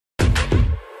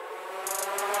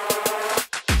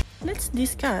let's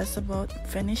discuss about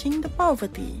vanishing the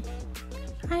poverty.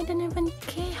 I don't even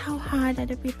care how hard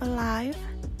other people live.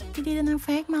 It didn't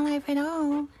affect my life at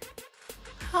all.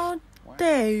 How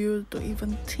dare you to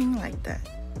even think like that?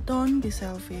 Don't be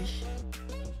selfish.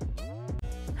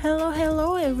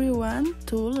 Hello everyone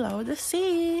to LOUDER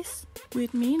SIS.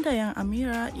 With me Dayang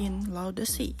Ameera in LOUDER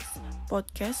SIS,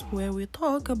 podcast where we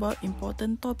talk about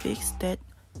important topics that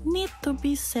need to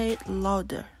be said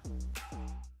louder.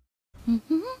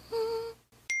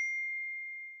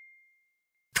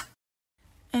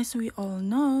 As we all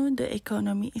know, the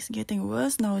economy is getting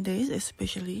worse nowadays,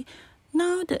 especially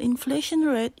now the inflation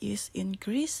rate is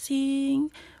increasing,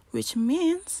 which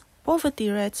means poverty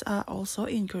rates are also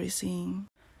increasing.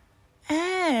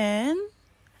 And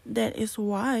that is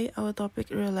why our topic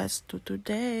relates to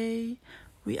today.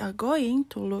 We are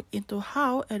going to look into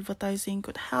how advertising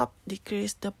could help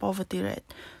decrease the poverty rate.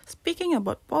 Speaking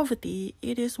about poverty,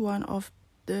 it is one of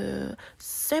the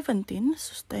 17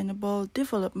 Sustainable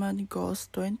Development Goals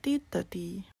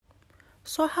 2030.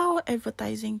 So how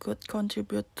advertising could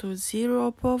contribute to zero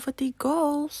poverty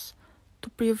goals? To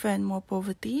prevent more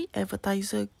poverty,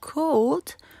 advertisers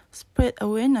could spread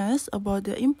awareness about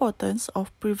the importance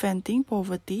of preventing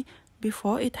poverty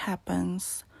before it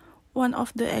happens. One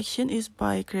of the actions is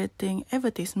by creating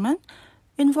advertisement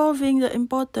involving the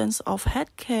importance of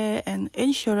healthcare and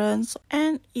insurance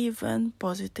and even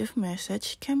positive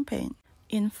message campaign.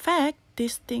 In fact,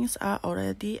 these things are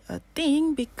already a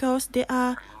thing because there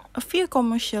are a few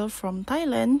commercials from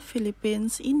Thailand,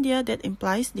 Philippines, India that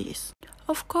implies this.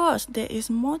 Of course, there is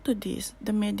more to this.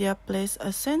 The media plays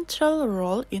a central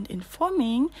role in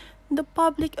informing the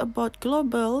public about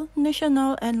global,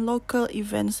 national, and local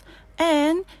events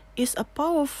and is a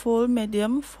powerful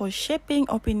medium for shaping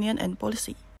opinion and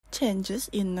policy. Changes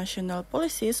in national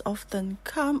policies often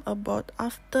come about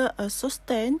after a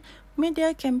sustained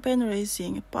media campaign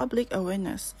raising public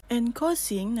awareness and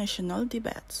causing national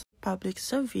debates. Public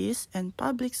service and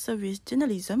public service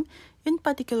journalism in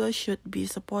particular should be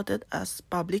supported as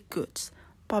public goods.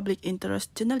 Public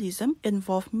interest journalism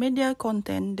involves media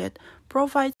content that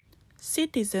provides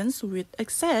citizens with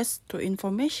access to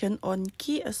information on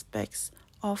key aspects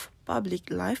of public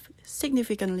life,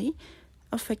 significantly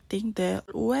affecting their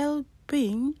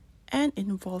well-being and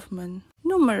involvement.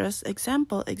 Numerous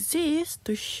examples exist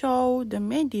to show the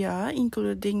media,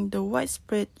 including the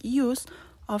widespread use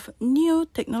of new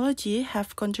technology,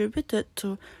 have contributed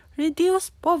to reduce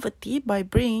poverty by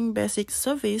bringing basic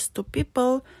service to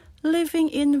people living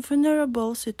in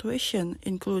vulnerable situations,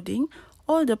 including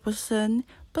older person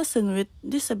with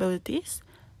disabilities,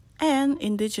 and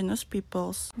indigenous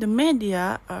peoples. The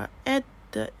media are at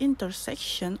the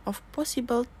intersection of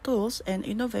possible tools and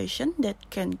innovation that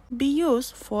can be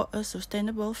used for a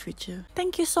sustainable future.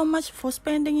 Thank you so much for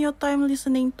spending your time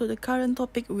listening to the current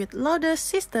topic with LOUDER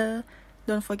Sister.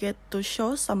 Don't forget to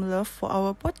show some love for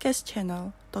our podcast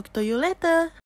channel. Talk to you later.